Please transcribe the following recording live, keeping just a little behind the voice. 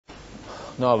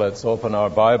Now let's open our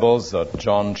Bibles at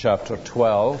John chapter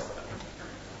 12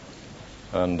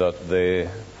 and at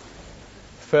the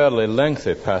fairly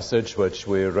lengthy passage which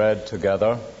we read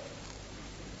together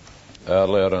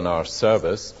earlier in our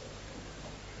service.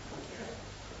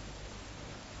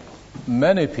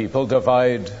 Many people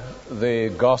divide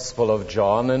the Gospel of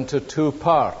John into two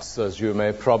parts, as you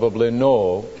may probably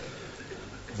know.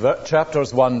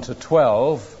 Chapters 1 to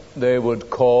 12 they would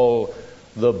call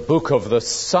the book of the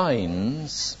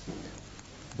signs.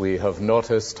 We have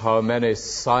noticed how many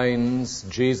signs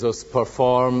Jesus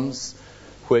performs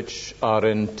which are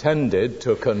intended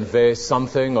to convey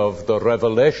something of the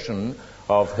revelation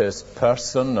of his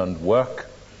person and work.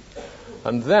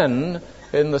 And then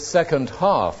in the second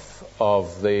half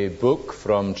of the book,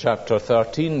 from chapter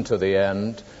 13 to the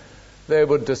end, they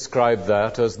would describe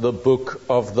that as the book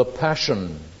of the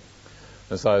Passion.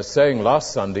 As I was saying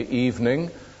last Sunday evening,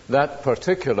 that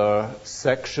particular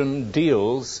section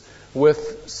deals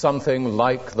with something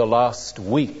like the last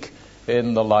week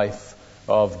in the life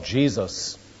of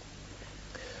Jesus.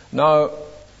 Now,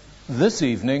 this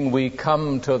evening we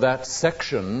come to that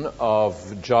section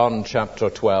of John chapter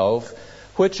 12,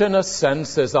 which in a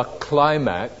sense is a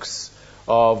climax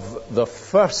of the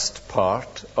first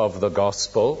part of the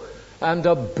Gospel and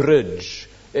a bridge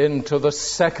into the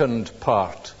second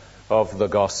part of the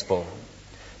Gospel.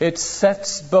 It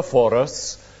sets before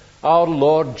us our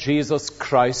Lord Jesus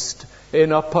Christ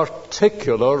in a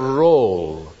particular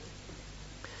role.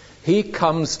 He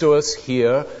comes to us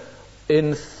here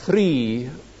in three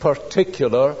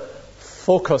particular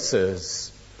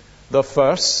focuses. The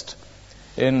first,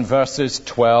 in verses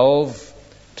 12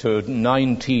 to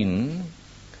 19,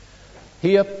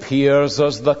 he appears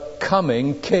as the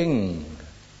coming King.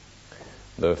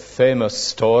 The famous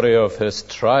story of his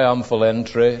triumphal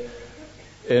entry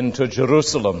into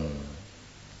Jerusalem.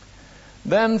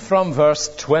 Then from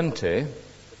verse 20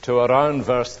 to around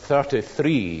verse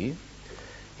 33,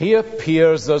 he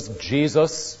appears as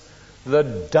Jesus, the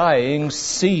dying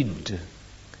seed,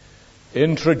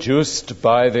 introduced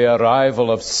by the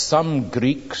arrival of some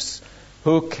Greeks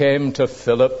who came to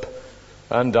Philip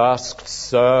and asked,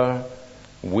 "Sir,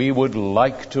 we would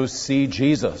like to see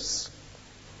Jesus."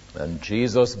 And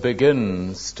Jesus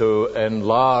begins to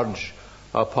enlarge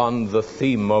upon the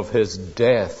theme of his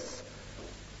death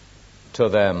to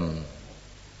them.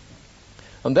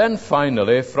 And then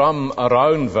finally, from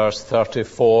around verse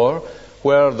 34,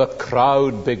 where the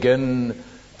crowd begin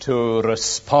to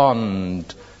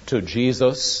respond to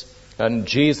Jesus, and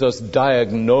Jesus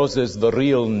diagnoses the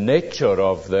real nature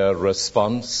of their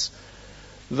response,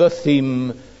 the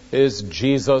theme is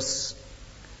Jesus,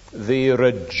 the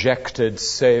rejected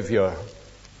Savior.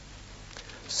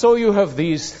 So you have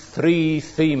these three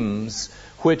themes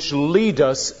which lead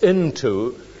us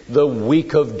into the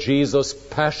week of Jesus'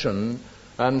 passion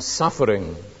and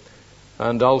suffering,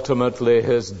 and ultimately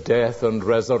his death and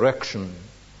resurrection.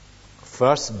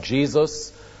 First,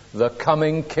 Jesus, the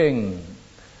coming King.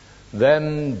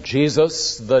 Then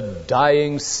Jesus, the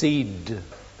dying seed.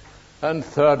 And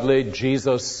thirdly,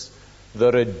 Jesus,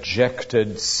 the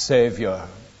rejected Savior.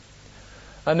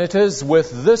 And it is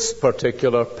with this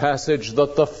particular passage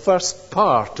that the first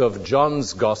part of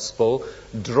John's Gospel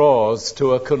draws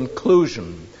to a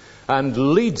conclusion and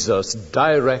leads us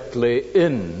directly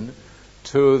in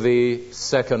to the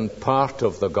second part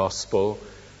of the Gospel,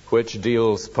 which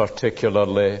deals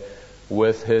particularly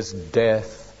with his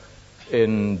death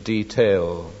in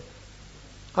detail.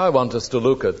 I want us to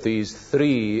look at these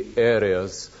three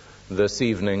areas this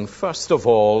evening. First of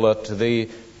all, at the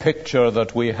picture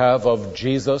that we have of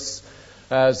Jesus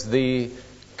as the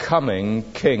coming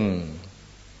King.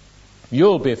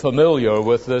 You'll be familiar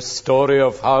with this story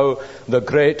of how the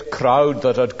great crowd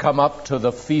that had come up to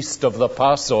the feast of the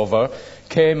Passover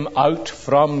came out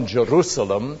from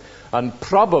Jerusalem, and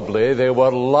probably they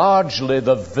were largely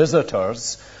the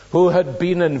visitors who had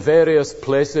been in various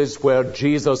places where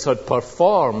Jesus had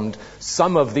performed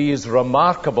some of these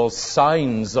remarkable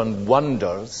signs and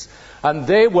wonders. And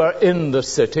they were in the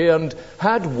city and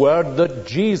had word that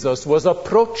Jesus was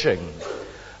approaching.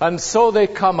 And so they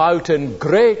come out in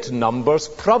great numbers,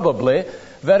 probably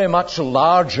very much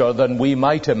larger than we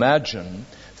might imagine,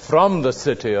 from the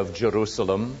city of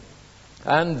Jerusalem.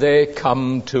 And they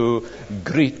come to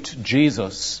greet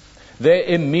Jesus. They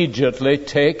immediately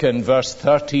take, in verse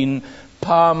 13,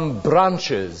 palm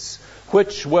branches,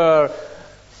 which were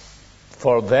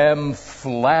for them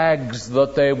flags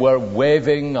that they were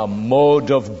waving, a mode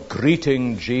of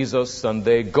greeting Jesus, and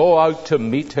they go out to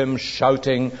meet him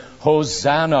shouting,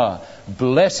 "Hosanna!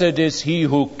 Blessed is he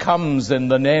who comes in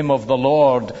the name of the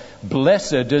Lord.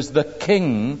 Blessed is the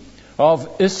King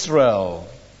of Israel.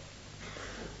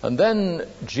 And then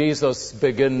Jesus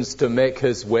begins to make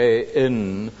his way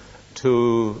in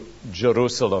to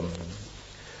Jerusalem.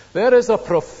 There is a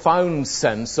profound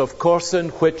sense, of course, in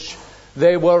which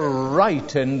they were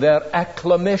right in their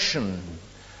acclamation.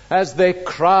 As they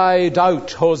cried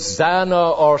out,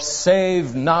 Hosanna, or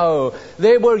save now,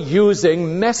 they were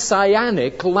using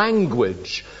messianic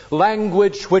language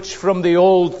which from the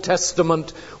Old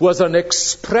Testament was an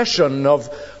expression of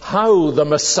how the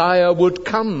Messiah would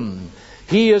come.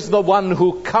 He is the one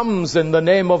who comes in the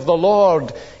name of the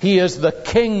Lord. He is the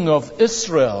King of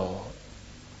Israel.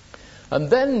 And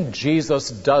then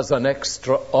Jesus does an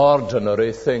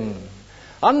extraordinary thing.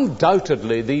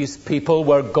 Undoubtedly, these people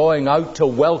were going out to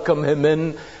welcome him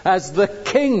in as the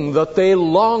king that they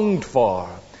longed for.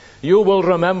 You will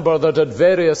remember that at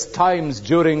various times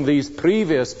during these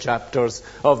previous chapters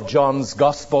of John's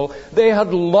Gospel, they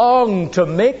had longed to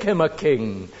make him a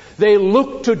king. They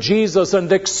looked to Jesus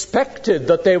and expected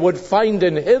that they would find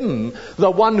in him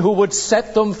the one who would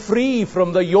set them free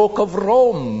from the yoke of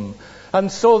Rome.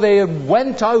 And so they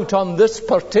went out on this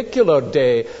particular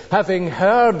day, having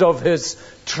heard of his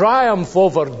triumph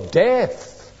over death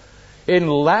in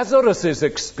Lazarus'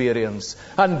 experience,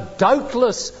 and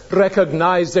doubtless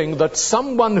recognizing that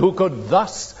someone who could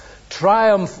thus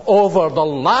triumph over the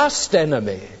last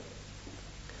enemy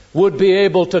would be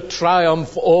able to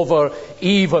triumph over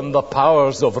even the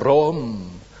powers of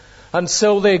Rome. And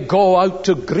so they go out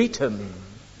to greet him.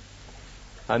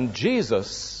 And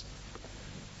Jesus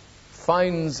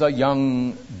finds a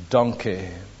young donkey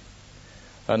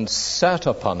and sat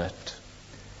upon it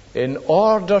in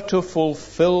order to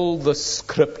fulfill the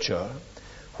scripture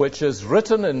which is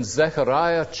written in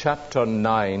Zechariah chapter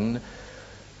 9,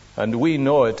 and we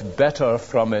know it better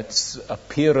from its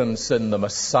appearance in the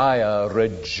Messiah.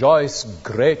 Rejoice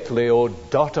greatly, O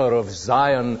daughter of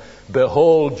Zion,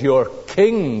 behold, your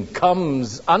king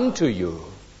comes unto you.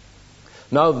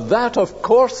 Now that, of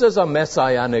course, is a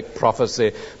messianic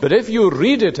prophecy, but if you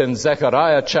read it in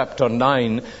Zechariah chapter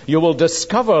 9, you will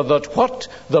discover that what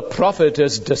the prophet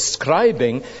is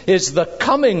describing is the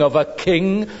coming of a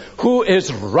king who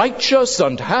is righteous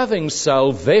and having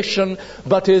salvation,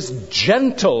 but is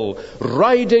gentle,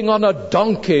 riding on a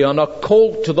donkey, on a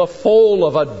colt, the foal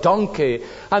of a donkey.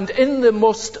 And in the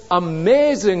most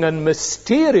amazing and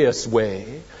mysterious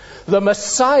way, the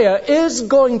Messiah is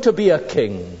going to be a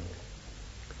king.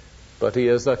 But he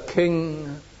is a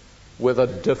king with a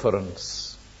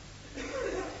difference.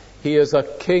 He is a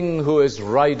king who is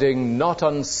riding not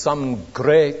on some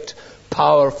great,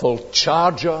 powerful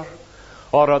charger,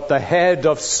 or at the head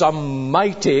of some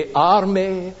mighty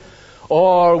army,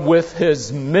 or with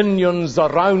his minions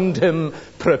around him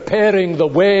preparing the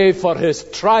way for his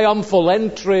triumphal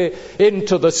entry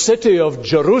into the city of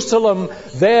Jerusalem,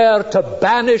 there to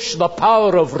banish the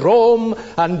power of Rome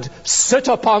and sit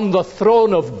upon the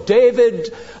throne of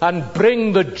David and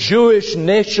bring the Jewish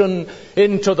nation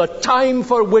into the time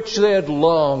for which they had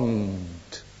longed.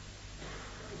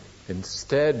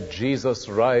 Instead, Jesus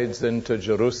rides into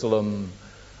Jerusalem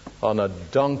on a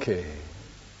donkey,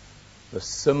 the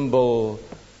symbol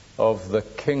of the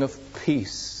King of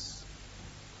Peace.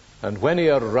 And when he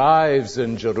arrives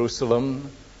in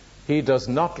Jerusalem, he does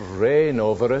not reign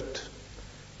over it.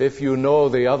 If you know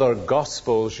the other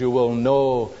Gospels, you will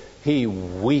know he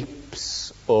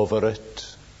weeps over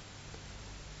it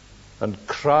and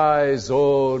cries,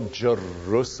 "O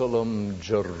Jerusalem,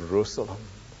 Jerusalem."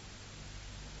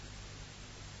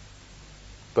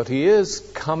 But he is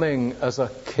coming as a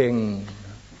king,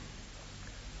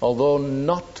 although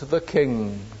not the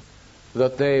king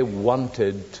that they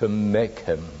wanted to make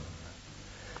him.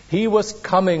 He was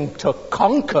coming to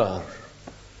conquer,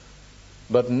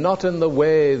 but not in the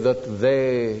way that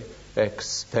they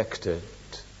expected.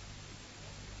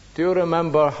 Do you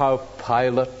remember how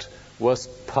Pilate was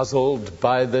puzzled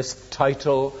by this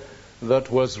title that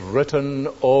was written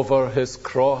over his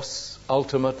cross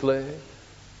ultimately?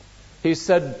 He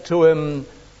said to him,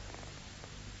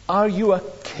 "Are you a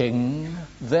king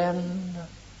then?"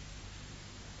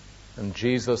 And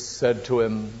Jesus said to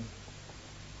him,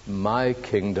 "My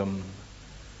kingdom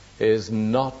is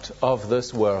not of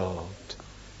this world.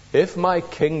 If my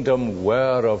kingdom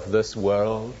were of this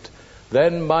world,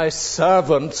 then my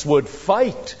servants would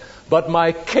fight. But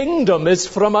my kingdom is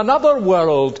from another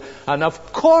world." And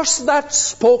of course that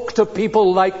spoke to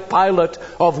people like Pilate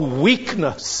of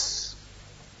weakness.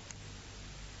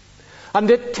 And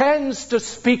it tends to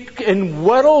speak in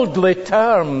worldly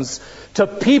terms to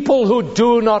people who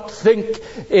do not think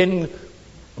in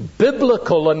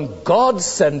biblical and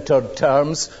God-centered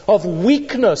terms of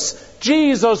weakness.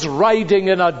 Jesus riding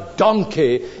in a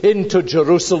donkey into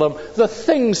Jerusalem. The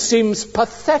thing seems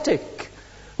pathetic,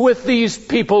 with these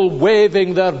people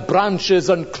waving their branches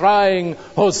and crying,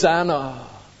 Hosanna.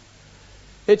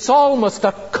 It's almost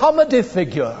a comedy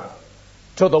figure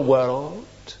to the world.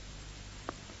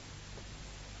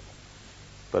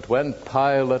 But when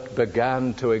Pilate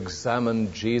began to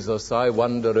examine Jesus, I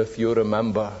wonder if you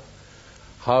remember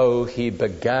how he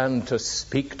began to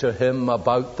speak to him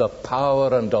about the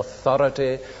power and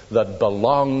authority that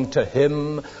belonged to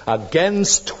him,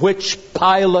 against which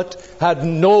Pilate had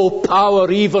no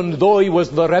power, even though he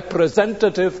was the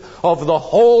representative of the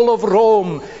whole of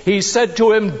Rome. He said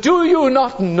to him, "Do you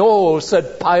not know,"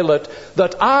 said Pilate,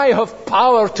 "that I have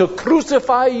power to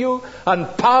crucify you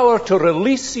and power to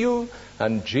release you?"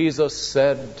 And Jesus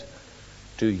said,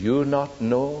 "Do you not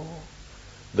know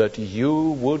that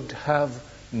you would have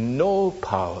no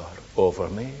power over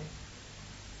me,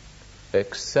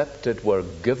 except it were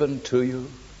given to you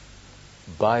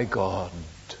by God?"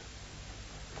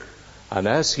 And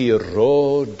as he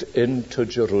rode into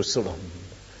Jerusalem,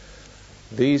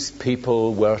 these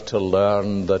people were to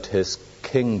learn that his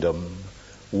kingdom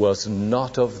was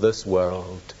not of this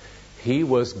world. He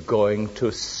was going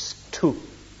to stoop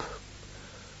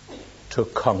to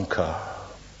conquer.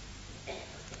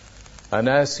 And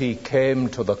as he came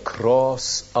to the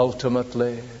cross,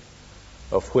 ultimately,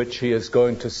 of which he is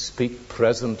going to speak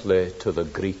presently to the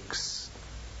Greeks,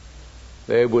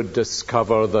 they would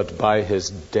discover that by his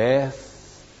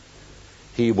death,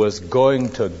 he was going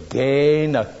to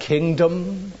gain a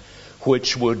kingdom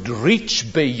which would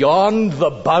reach beyond the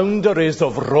boundaries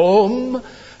of Rome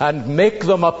and make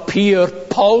them appear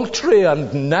paltry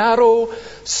and narrow,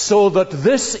 so that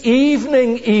this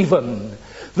evening even,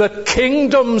 the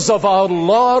kingdoms of our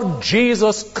Lord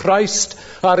Jesus Christ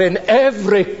are in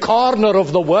every corner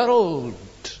of the world.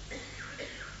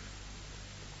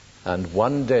 And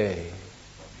one day,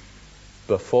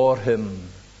 before him,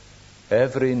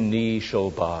 every knee shall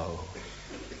bow,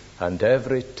 and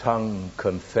every tongue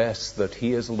confess that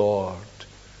he is Lord,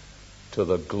 to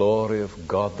the glory of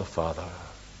God the Father.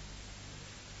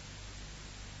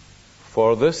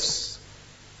 For this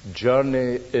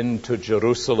journey into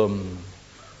Jerusalem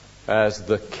as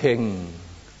the king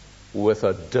with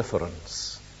a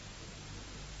difference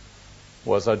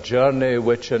was a journey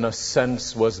which in a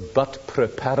sense was but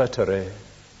preparatory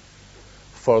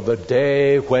for the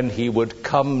day when he would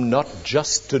come not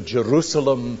just to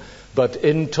Jerusalem but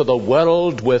into the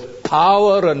world with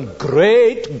power and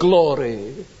great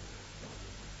glory,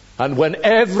 and when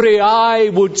every eye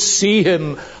would see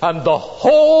him and the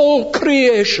whole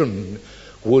creation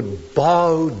would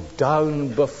bow down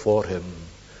before him,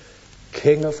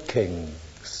 King of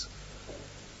kings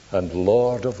and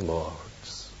Lord of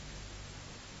lords.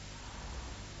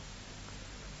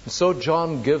 And so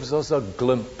John gives us a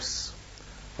glimpse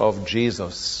of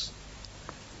Jesus,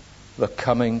 the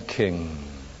coming King.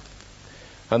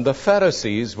 And the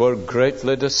Pharisees were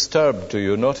greatly disturbed. Do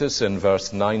you notice in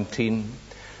verse 19?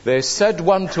 They said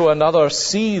one to another,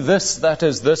 "See this, that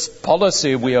is, this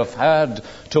policy we have had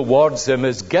towards him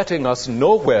is getting us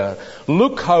nowhere.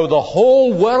 Look how the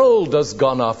whole world has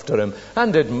gone after him."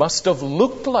 And it must have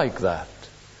looked like that.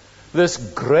 This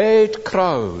great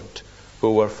crowd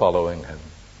who were following him.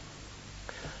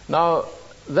 Now,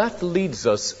 that leads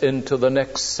us into the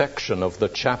next section of the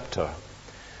chapter,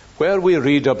 where we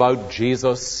read about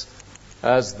Jesus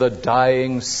as the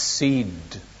dying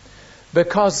seed.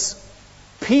 Because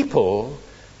people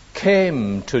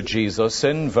came to Jesus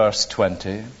in verse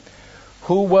 20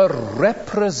 who were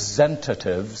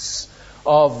representatives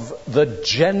of the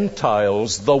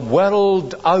Gentiles, the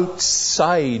world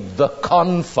outside the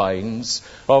confines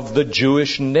of the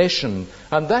Jewish nation.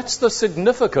 And that's the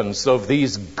significance of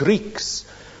these Greeks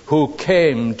who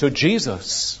came to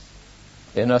Jesus.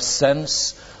 In a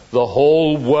sense, the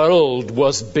whole world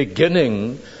was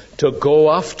beginning to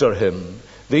go after him.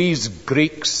 These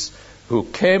Greeks who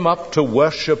came up to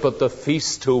worship at the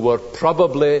feast, who were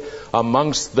probably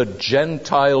amongst the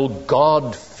Gentile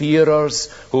God-fearers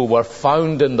who were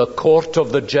found in the court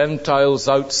of the Gentiles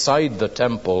outside the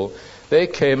temple, they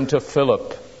came to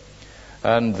Philip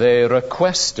and they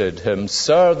requested him,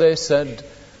 "Sir," they said,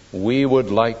 "we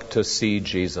would like to see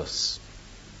Jesus."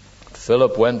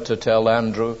 Philip went to tell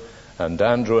Andrew, and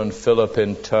Andrew and Philip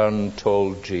in turn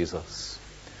told Jesus.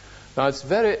 Now, it's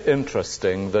very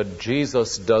interesting that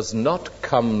Jesus does not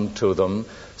come to them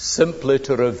simply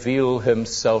to reveal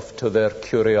himself to their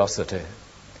curiosity.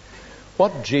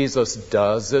 What Jesus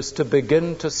does is to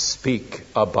begin to speak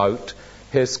about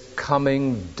his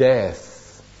coming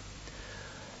death.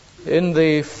 in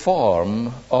the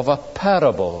form of a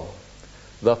parable,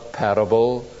 the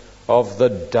parable of the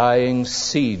dying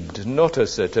seed.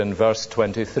 Notice it in verse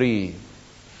 23.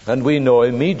 And we know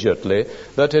immediately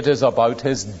that it is about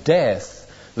his death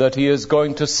that he is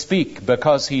going to speak,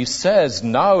 because he says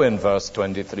now in verse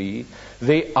 23,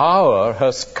 the hour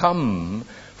has come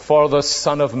for the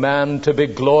Son of Man to be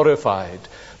glorified.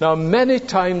 Now, many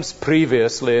times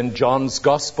previously in John's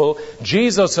Gospel,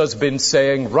 Jesus has been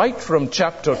saying right from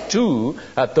chapter 2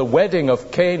 at the wedding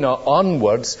of Cana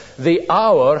onwards, the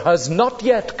hour has not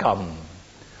yet come.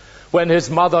 When his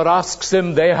mother asks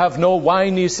him, they have no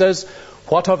wine, he says,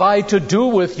 what have I to do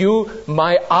with you?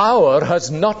 My hour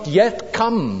has not yet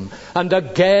come. And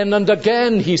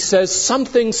again he says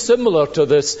something similar to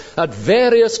this at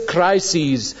various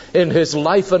crises in his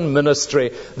life and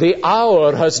ministry. The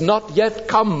hour has not yet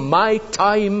come. My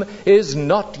time is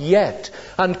not yet.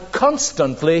 And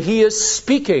constantly he is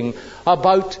speaking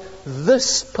about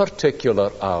this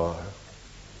particular hour,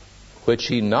 which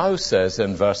he now says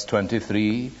in verse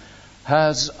 23,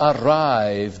 has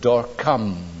arrived or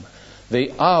come.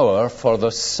 The hour for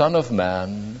the Son of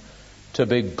Man to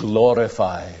be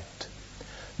glorified.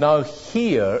 Now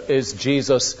here is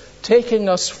Jesus taking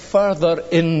us further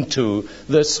into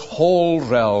this whole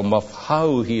realm of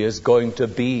how he is going to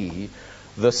be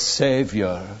the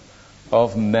Savior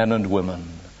of men and women.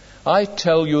 I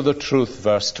tell you the truth,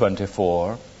 verse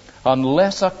 24,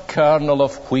 unless a kernel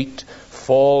of wheat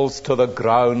falls to the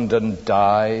ground and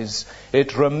dies,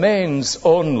 it remains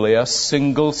only a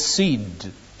single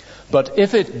seed. But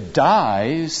if it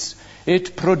dies,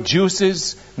 it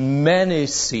produces many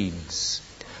seeds.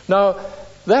 Now,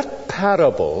 that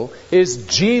parable is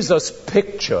Jesus'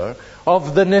 picture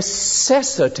of the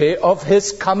necessity of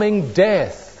his coming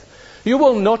death. You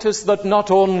will notice that not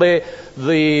only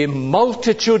the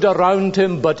multitude around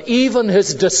him, but even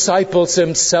his disciples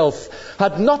himself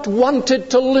had not wanted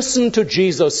to listen to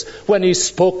Jesus when he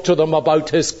spoke to them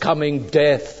about his coming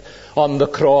death on the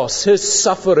cross, his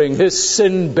suffering, his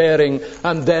sin-bearing,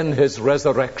 and then his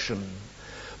resurrection.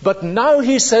 But now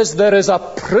he says there is a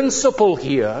principle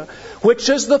here, which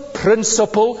is the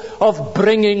principle of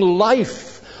bringing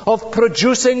life, of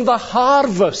producing the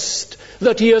harvest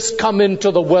that he has come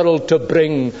into the world to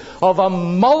bring, of a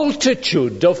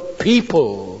multitude of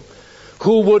people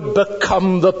who would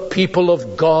become the people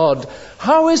of God.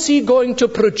 How is he going to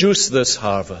produce this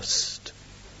harvest?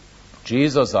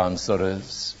 Jesus' answer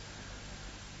is,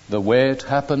 the way it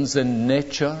happens in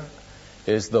nature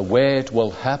is the way it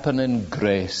will happen in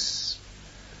grace.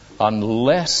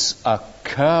 Unless a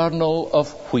kernel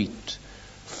of wheat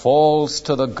falls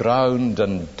to the ground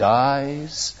and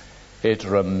dies, it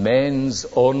remains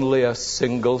only a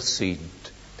single seed.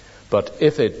 But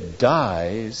if it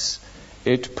dies,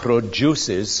 it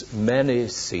produces many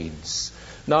seeds.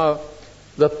 Now,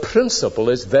 the principle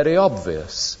is very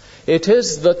obvious. It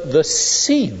is that the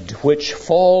seed which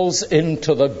falls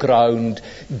into the ground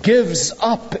gives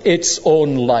up its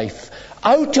own life.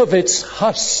 Out of its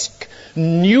husk,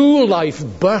 new life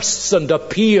bursts and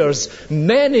appears.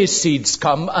 Many seeds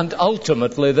come, and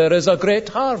ultimately there is a great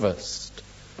harvest.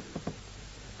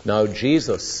 Now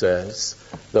Jesus says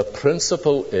the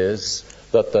principle is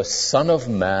that the Son of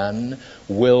Man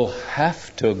will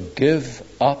have to give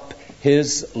up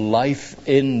his life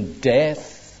in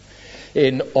death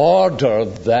in order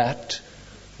that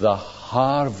the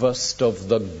harvest of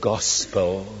the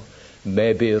gospel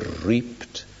may be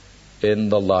reaped in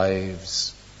the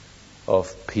lives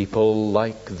of people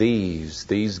like these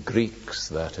Greeks,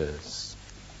 that is.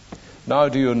 Now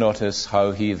do you notice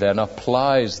how he then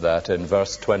applies that in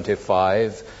verse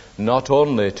 25, not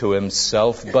only to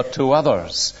himself but to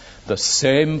others? The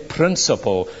same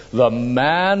principle. The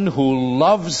man who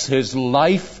loves his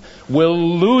life will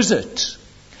lose it,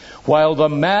 while the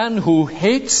man who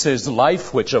hates his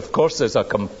life, which of course is a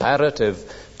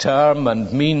comparative term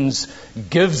and means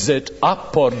gives it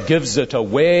up or gives it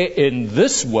away in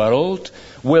this world,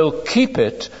 will keep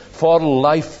it for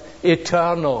life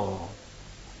eternal.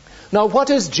 Now, what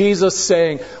is Jesus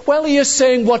saying? Well, he is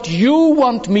saying what you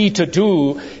want me to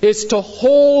do is to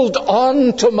hold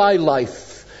on to my life.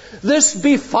 This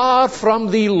be far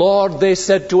from thee, Lord, they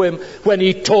said to him when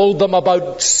he told them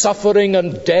about suffering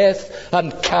and death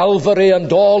and Calvary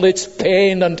and all its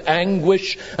pain and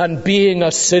anguish and being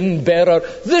a sin-bearer.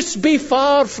 This be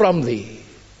far from thee.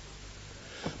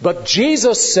 But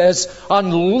Jesus says,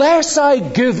 unless I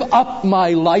give up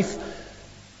my life,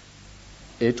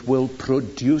 it will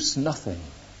produce nothing.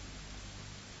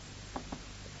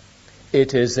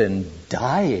 It is in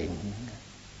dying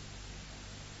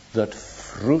that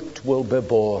fruit will be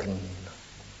born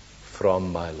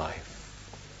from my life.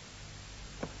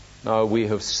 Now we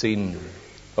have seen,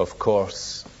 of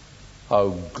course, how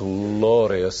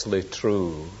gloriously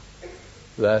true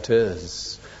that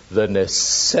is. The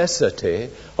necessity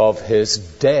of his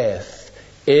death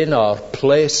in our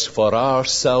place for our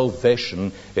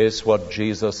salvation is what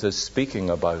Jesus is speaking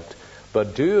about.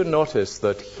 But do you notice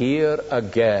that here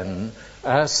again,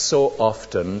 as so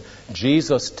often,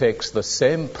 Jesus takes the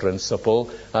same principle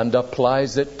and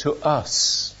applies it to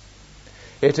us.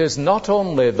 It is not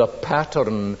only the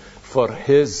pattern for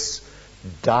his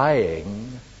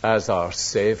dying as our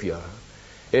Savior,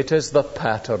 it is the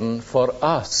pattern for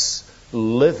us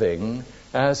living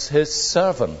as his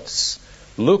servants.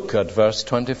 Look at verse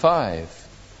 25.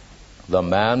 The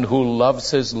man who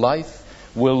loves his life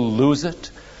will lose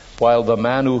it, while the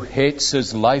man who hates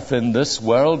his life in this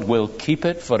world will keep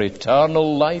it for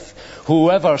eternal life.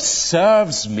 Whoever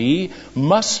serves me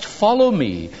must follow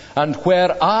me, and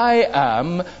where I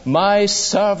am, my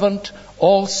servant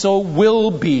also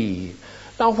will be.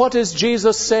 Now, what is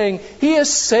Jesus saying? He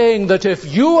is saying that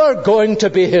if you are going to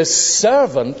be his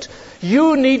servant,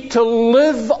 you need to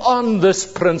live on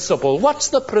this principle. What's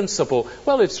the principle?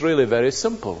 Well, it's really very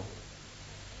simple.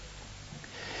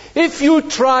 If you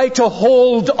try to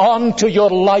hold on to your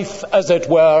life, as it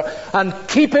were, and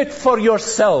keep it for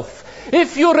yourself,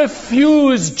 if you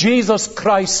refuse Jesus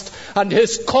Christ and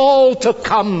his call to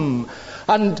come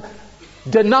and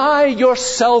deny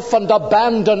yourself and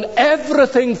abandon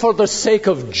everything for the sake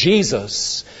of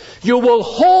Jesus, you will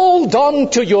hold on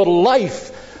to your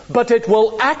life, but it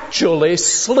will actually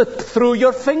slip through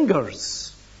your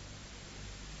fingers.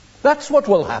 That's what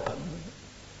will happen.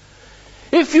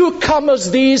 If you come as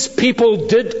these people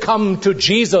did come to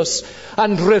Jesus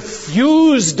and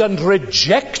refused and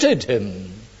rejected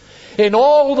him in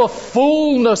all the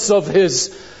fullness of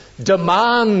his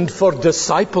demand for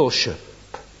discipleship,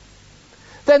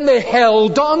 then they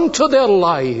held on to their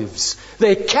lives.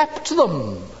 They kept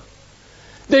them.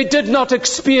 They did not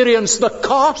experience the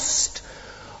cost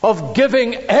of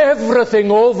giving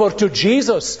everything over to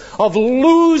Jesus, of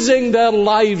losing their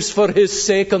lives for his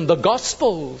sake and the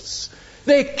Gospels.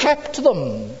 They kept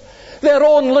them. Their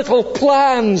own little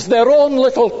plans, their own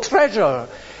little treasure,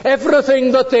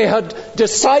 everything that they had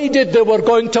decided they were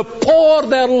going to pour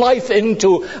their life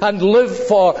into and live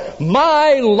for.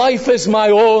 My life is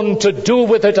my own, to do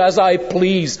with it as I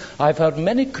please. I've heard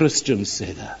many Christians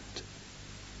say that.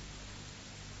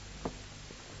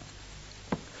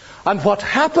 And what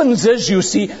happens is, you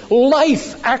see,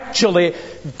 life actually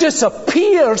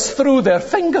disappears through their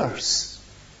fingers.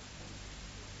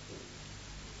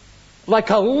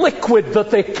 Like a liquid that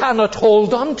they cannot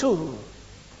hold on to.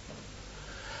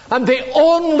 And the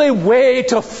only way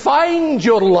to find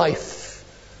your life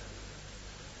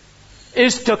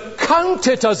is to count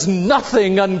it as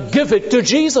nothing and give it to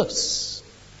Jesus.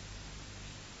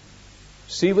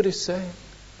 See what he's saying?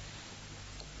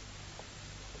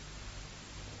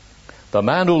 The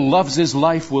man who loves his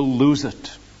life will lose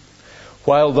it,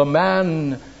 while the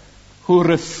man who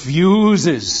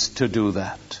refuses to do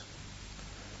that,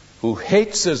 who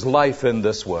hates his life in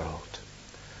this world,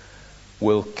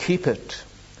 will keep it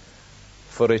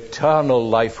for eternal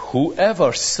life.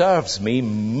 Whoever serves me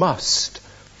must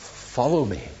follow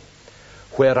me.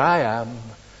 Where I am,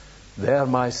 there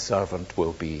my servant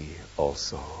will be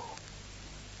also.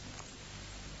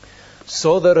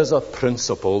 So there is a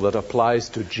principle that applies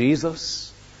to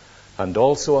Jesus and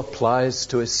also applies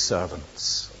to his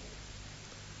servants.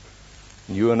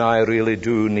 You and I really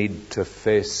do need to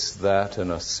face that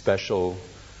in a special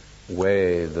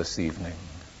way this evening.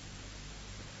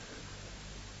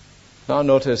 Now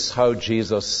notice how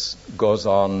Jesus goes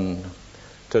on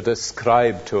to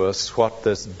describe to us what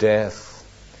this death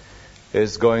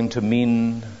is going to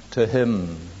mean to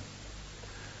him.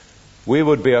 We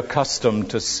would be accustomed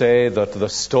to say that the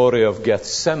story of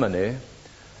Gethsemane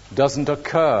doesn't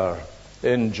occur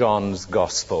in John's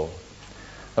Gospel.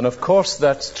 And of course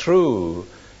that's true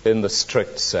in the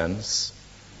strict sense.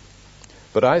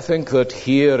 But I think that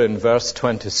here in verse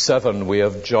 27 we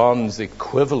have John's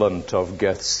equivalent of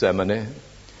Gethsemane,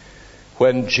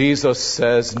 when Jesus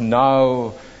says,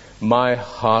 "Now my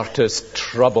heart is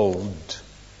troubled."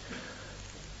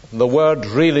 The word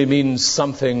really means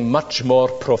something much more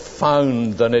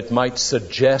profound than it might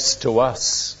suggest to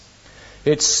us.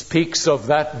 It speaks of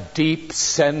that deep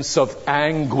sense of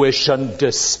anguish and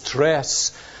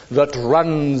distress that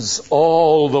runs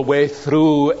all the way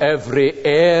through every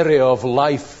area of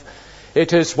life.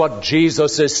 It is what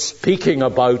Jesus is speaking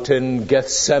about in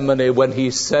Gethsemane when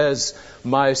he says,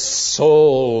 "My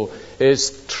soul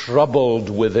is troubled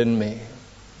within me."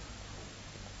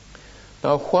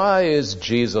 Now, why is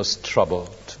Jesus troubled?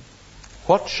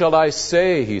 What shall I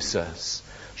say, he says?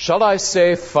 Shall I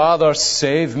say, Father,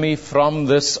 save me from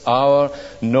this hour?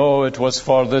 No, it was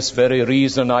for this very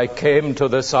reason I came to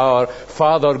this hour.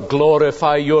 Father,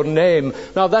 glorify your name.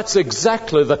 Now that's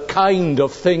exactly the kind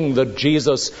of thing that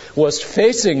Jesus was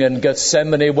facing in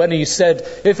Gethsemane when he said,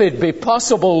 if it be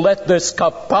possible, let this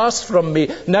cup pass from me.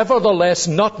 Nevertheless,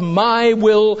 not my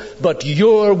will, but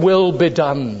your will be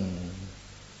done.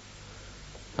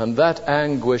 And that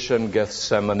anguish in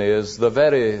Gethsemane is the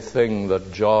very thing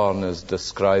that John is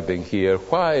describing here.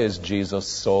 Why is Jesus'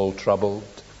 soul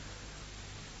troubled?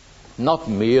 Not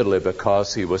merely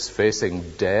because he was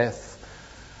facing death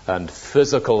and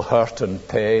physical hurt and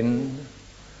pain,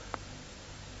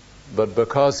 but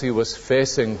because he was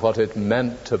facing what it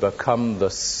meant to become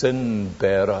the sin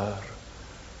bearer.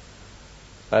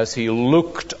 As he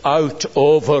looked out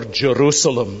over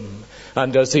Jerusalem,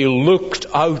 and as he looked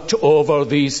out over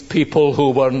these people who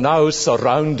were now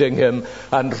surrounding him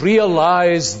and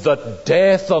realized that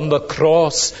death on the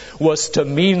cross was to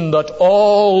mean that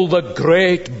all the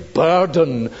great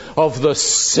burden of the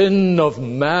sin of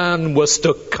man was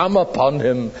to come upon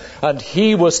him, and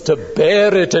he was to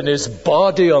bear it in his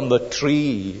body on the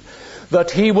tree, that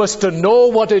he was to know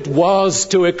what it was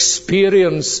to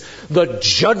experience the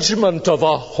judgment of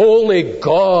a holy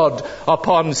God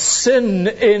upon sin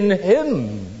in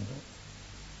him.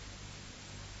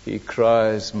 He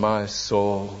cries, my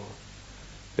soul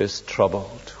is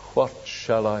troubled. What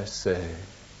shall I say?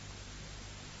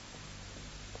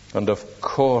 And of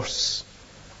course,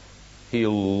 he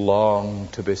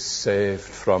longed to be saved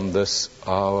from this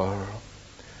hour.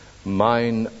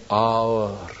 Mine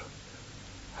hour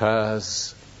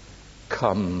has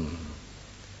come.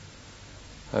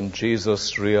 And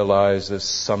Jesus realizes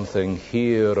something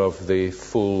here of the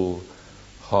full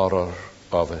horror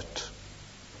of it.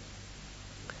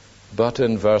 But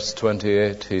in verse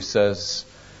 28 he says,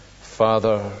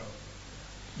 Father,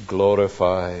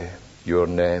 glorify your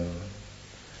name.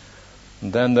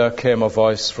 And then there came a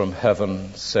voice from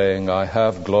heaven saying, I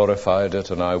have glorified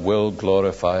it and I will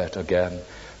glorify it again.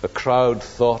 The crowd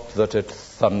thought that it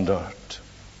thundered.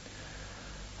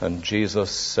 And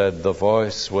Jesus said, the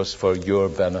voice was for your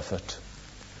benefit,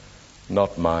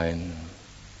 not mine.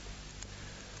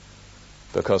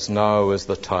 Because now is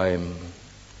the time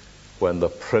when the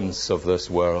prince of this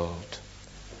world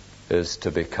is to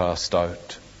be cast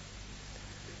out.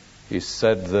 He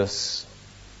said this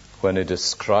when he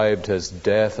described his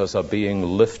death as a being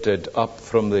lifted up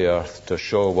from the earth to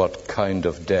show what kind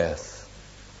of death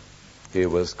he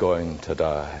was going to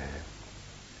die.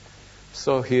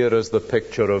 So here is the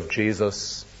picture of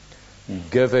Jesus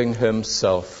giving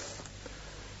himself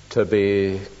to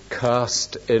be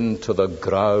cast into the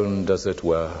ground, as it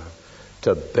were,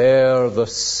 to bear the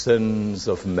sins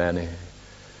of many,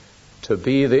 to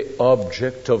be the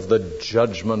object of the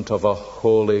judgment of a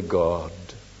holy God,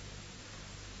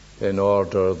 in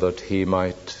order that he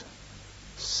might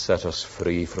set us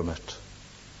free from it.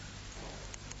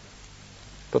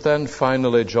 But then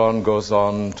finally John goes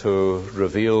on to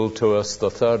reveal to us the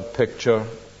third picture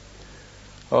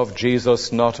of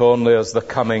Jesus not only as the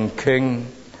coming King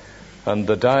and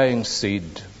the dying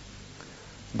seed,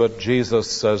 but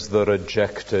Jesus as the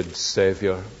rejected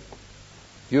Savior.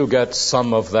 You get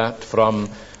some of that from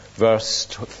verse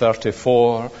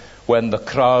 34, when the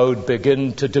crowd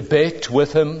begin to debate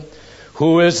with him.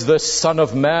 Who is this Son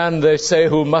of Man, they say,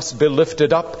 who must be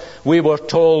lifted up? We were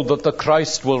told that the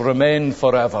Christ will remain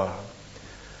forever.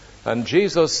 And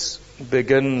Jesus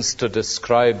begins to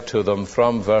describe to them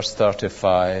from verse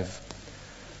 35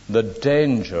 the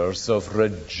dangers of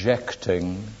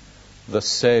rejecting the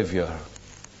Savior.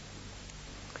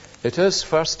 It is,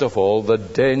 first of all, the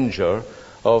danger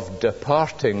of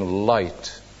departing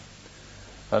light,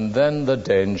 and then the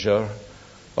danger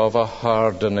of a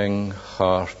hardening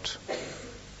heart.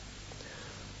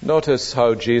 Notice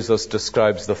how Jesus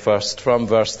describes the first. From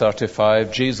verse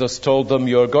 35, Jesus told them,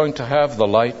 you're going to have the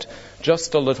light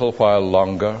just a little while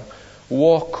longer.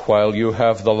 Walk while you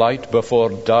have the light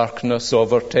before darkness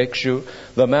overtakes you.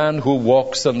 The man who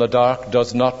walks in the dark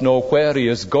does not know where he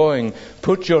is going.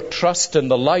 Put your trust in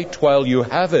the light while you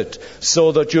have it,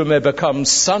 so that you may become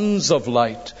sons of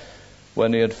light.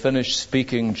 When he had finished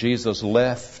speaking, Jesus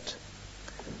left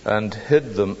and hid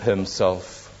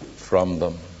himself from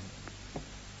them.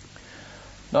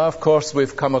 Now, of course,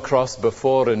 we've come across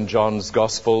before in John's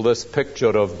Gospel this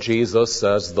picture of Jesus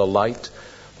as the light.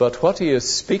 But what he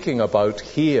is speaking about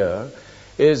here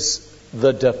is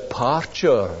the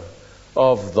departure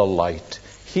of the light.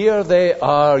 Here they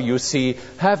are, you see,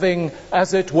 having,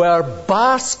 as it were,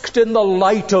 basked in the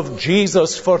light of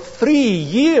Jesus for 3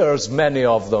 years, many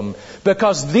of them,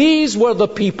 because these were the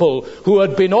people who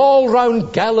had been all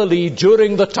round Galilee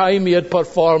during the time he had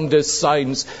performed his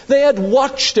signs. They had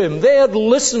watched him, they had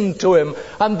listened to him,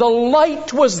 and the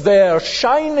light was there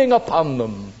shining upon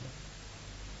them.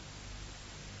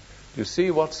 You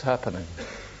see what's happening?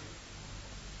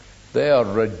 They are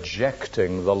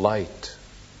rejecting the light.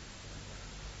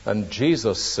 And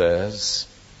Jesus says,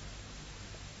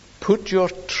 put your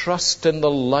trust in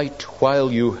the light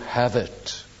while you have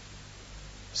it,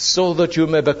 so that you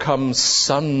may become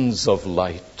sons of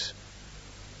light,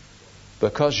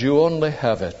 because you only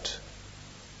have it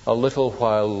a little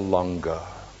while longer.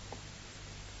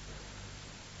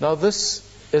 Now this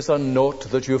is a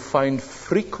note that you find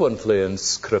frequently in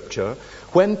Scripture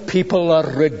when people are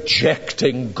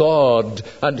rejecting God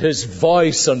and His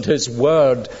voice and His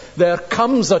word. There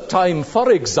comes a time,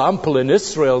 for example, in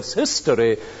Israel's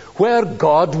history, where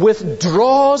God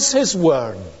withdraws His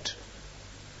word,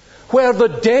 where the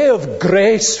day of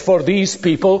grace for these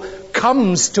people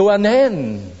comes to an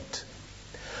end.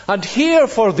 And here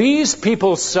for these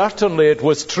people, certainly it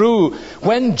was true,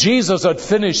 when Jesus had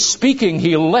finished speaking,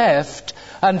 He left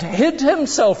and hid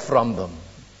Himself from them.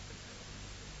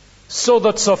 So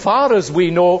that so far as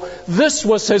we know, this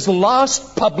was His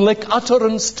last public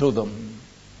utterance to them.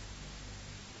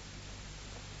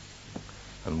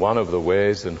 And one of the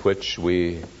ways in which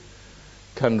we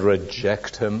can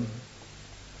reject Him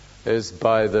is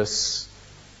by this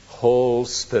whole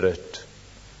spirit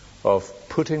of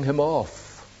putting Him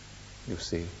off, you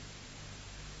see.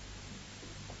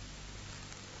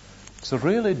 It's a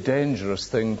really dangerous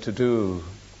thing to do.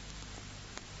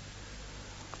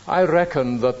 I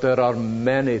reckon that there are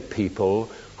many people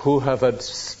who have had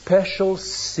special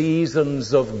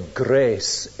seasons of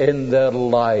grace in their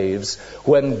lives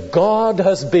when God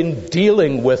has been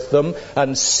dealing with them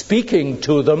and speaking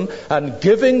to them and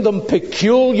giving them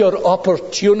peculiar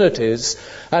opportunities,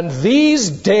 and these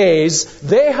days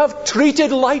they have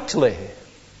treated lightly.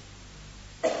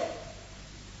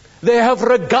 They have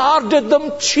regarded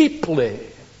them cheaply,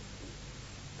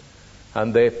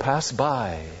 and they pass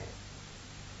by.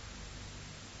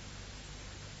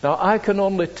 Now, I can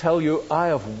only tell you, I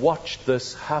have watched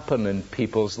this happen in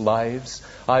people's lives.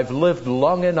 I've lived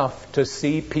long enough to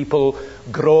see people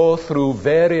grow through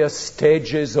various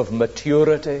stages of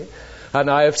maturity. And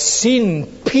I have seen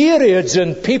periods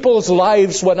in people's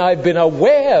lives when I've been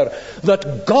aware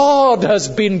that God has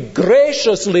been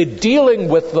graciously dealing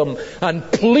with them and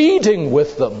pleading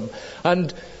with them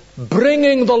and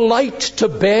bringing the light to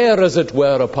bear, as it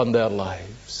were, upon their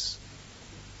lives.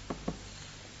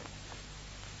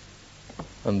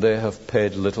 And they have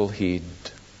paid little heed.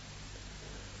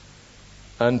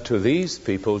 And to these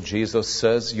people, Jesus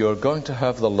says, you're going to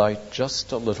have the light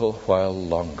just a little while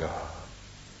longer.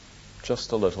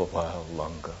 Just a little while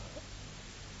longer.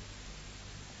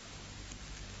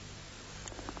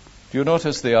 Do you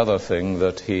notice the other thing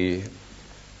that he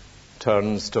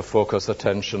turns to focus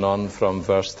attention on from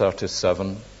verse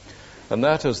 37? And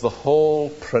that is the whole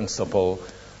principle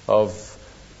of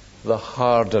the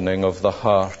hardening of the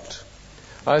heart.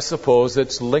 I suppose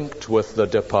it's linked with the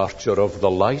departure of the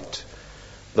light.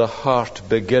 The heart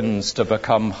begins to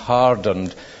become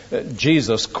hardened.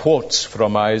 Jesus quotes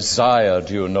from Isaiah,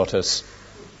 do you notice?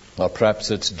 Or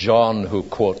perhaps it's John who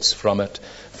quotes from it,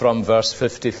 from verse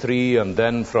 53 and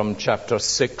then from chapter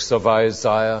 6 of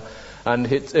Isaiah.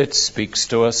 And it speaks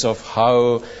to us of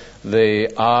how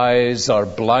the eyes are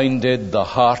blinded, the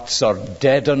hearts are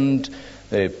deadened,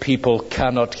 the people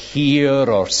cannot hear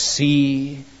or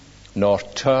see, nor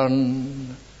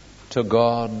turn to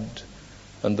God.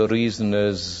 And the reason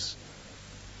is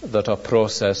that a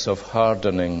process of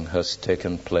hardening has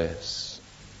taken place.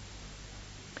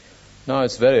 Now,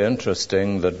 it's very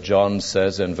interesting that John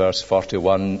says in verse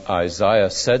 41, Isaiah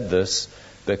said this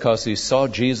because he saw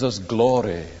Jesus'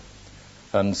 glory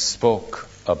and spoke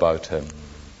about him.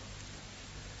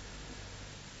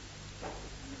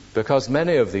 Because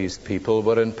many of these people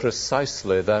were in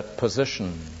precisely that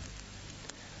position.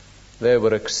 They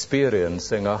were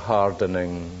experiencing a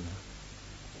hardening.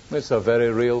 It's a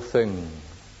very real thing.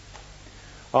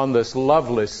 On this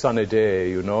lovely sunny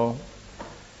day, you know,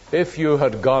 if you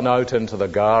had gone out into the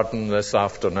garden this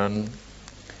afternoon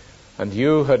and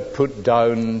you had put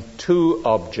down two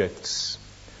objects,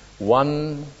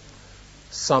 one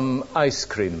some ice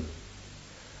cream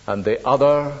and the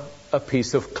other a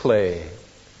piece of clay,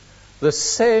 the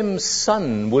same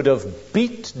sun would have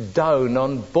beat down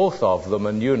on both of them,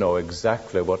 and you know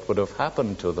exactly what would have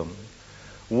happened to them.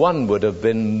 One would have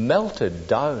been melted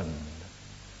down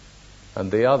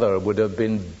and the other would have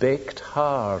been baked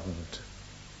hard.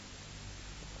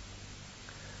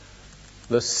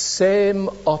 The same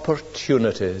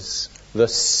opportunities, the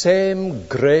same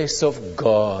grace of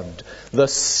God, the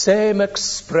same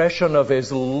expression of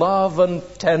His love and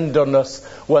tenderness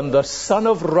when the Son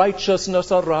of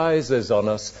Righteousness arises on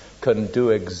us, can do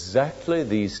exactly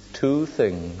these two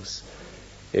things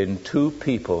in two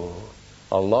people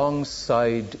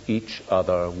alongside each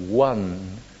other.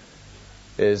 One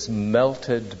is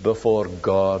melted before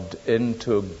God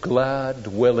into glad,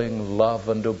 willing love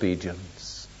and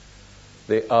obedience.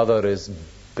 The other is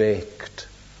baked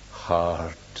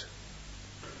hard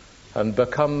and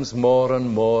becomes more and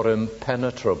more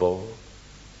impenetrable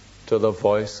to the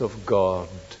voice of God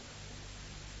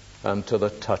and to the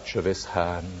touch of His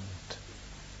hand.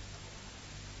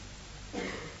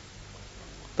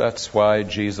 That's why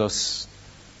Jesus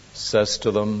says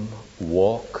to them,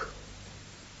 walk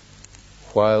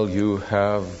while you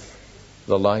have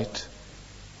the light.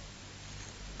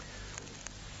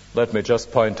 Let me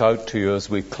just point out to you as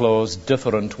we close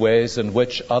different ways in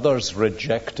which others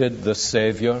rejected the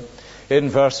Savior. In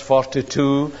verse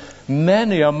 42,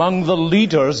 many among the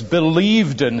leaders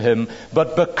believed in Him,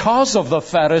 but because of the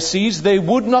Pharisees, they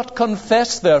would not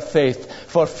confess their faith,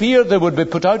 for fear they would be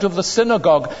put out of the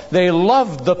synagogue. They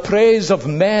loved the praise of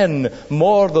men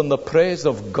more than the praise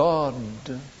of God.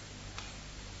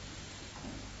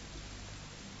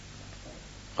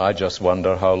 I just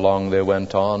wonder how long they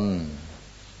went on,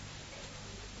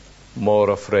 more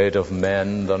afraid of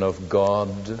men than of God.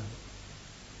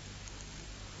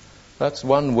 That's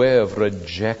one way of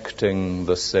rejecting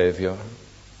the Savior.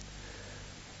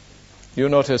 You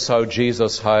notice how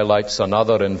Jesus highlights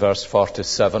another in verse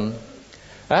 47.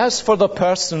 As for the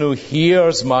person who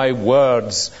hears my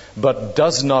words but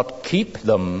does not keep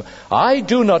them, I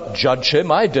do not judge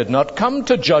him. I did not come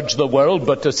to judge the world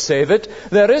but to save it.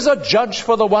 There is a judge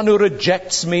for the one who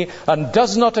rejects me and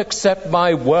does not accept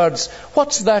my words.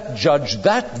 What's that judge?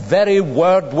 That very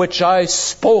word which I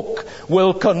spoke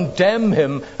will condemn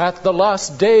him at the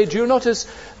last day. Do you notice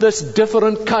this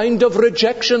different kind of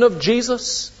rejection of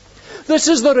Jesus? This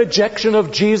is the rejection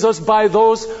of Jesus by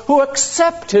those who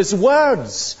accept His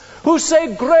words, who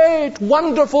say, great,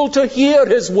 wonderful to hear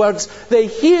His words. They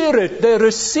hear it, they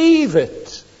receive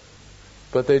it,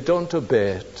 but they don't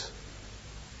obey it.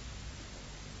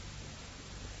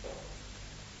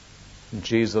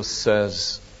 Jesus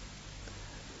says,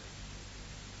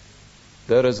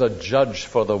 there is a judge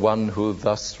for the one who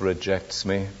thus rejects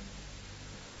me,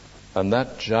 and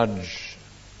that judge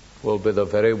will be the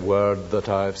very word that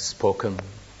I've spoken.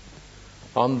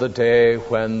 On the day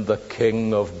when the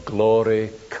King of glory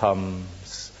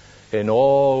comes in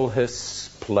all His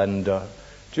splendor.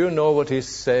 Do you know what He's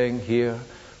saying here?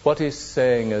 What He's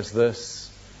saying is this: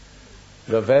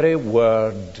 the very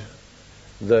word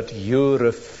that you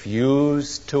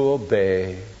refuse to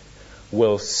obey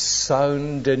will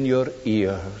sound in your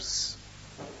ears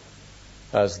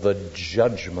as the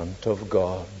judgment of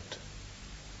God.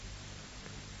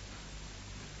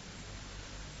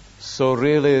 So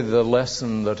really the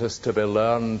lesson that is to be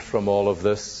learned from all of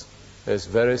this is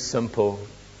very simple.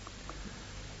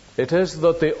 It is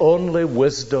that the only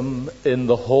wisdom in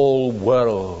the whole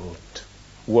world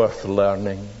worth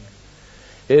learning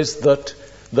is that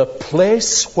the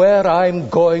place where I'm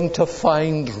going to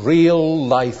find real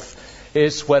life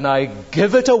is when I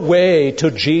give it away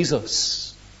to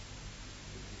Jesus.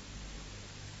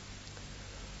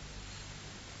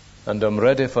 And I'm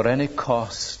ready for any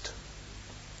cost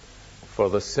for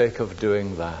the sake of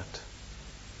doing that.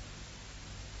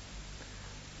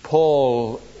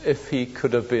 Paul, if he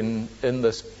could have been in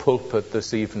this pulpit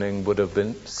this evening, would have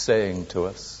been saying to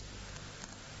us,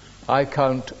 I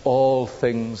count all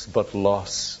things but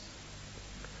loss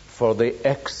for the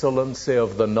excellency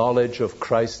of the knowledge of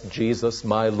Christ Jesus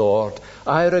my Lord.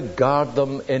 I regard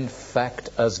them in fact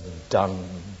as dung,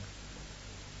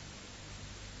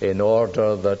 in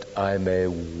order that I may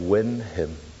win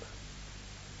Him.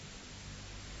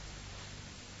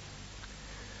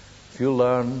 Have you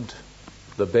learned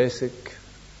the basic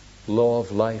law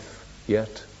of life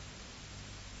yet?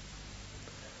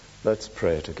 Let's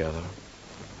pray together.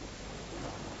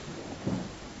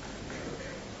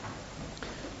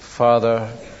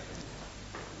 Father,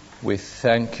 we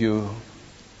thank You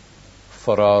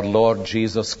for our Lord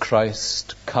Jesus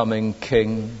Christ, coming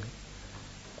King,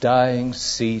 dying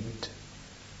seed,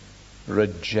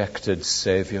 rejected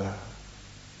Savior.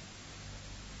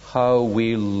 How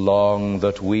we long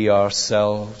that we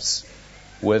ourselves,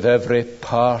 with every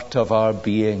part of our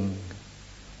being,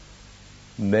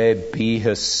 may be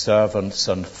His servants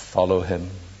and follow Him.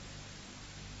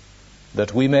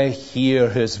 that we may hear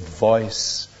his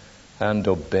voice and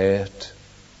obey it,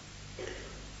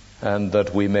 and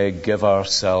that we may give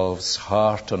ourselves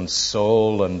heart and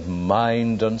soul and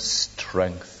mind and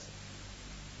strength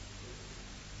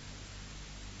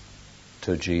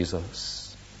to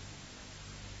Jesus.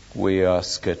 We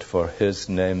ask it for his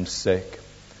name's sake.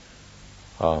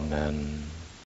 Amen.